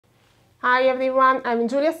Hi everyone, I'm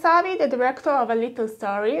Giulia Savi, the director of A Little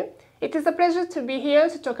Story. It is a pleasure to be here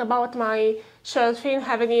to talk about my short film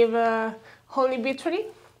Heaven Eve Holy Victory.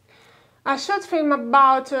 A short film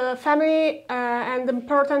about family and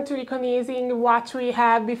important to recognizing what we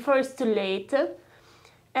have before it's too late.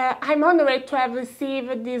 I'm honored to have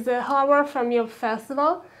received this award from your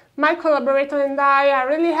festival. My collaborator and I are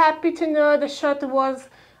really happy to know the short was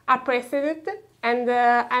appreciated, and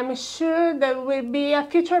I'm sure there will be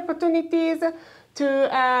future opportunities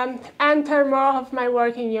to enter more of my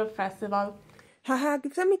work in your festival. 母グ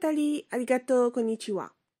サミタリありがとうこんにち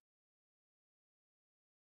は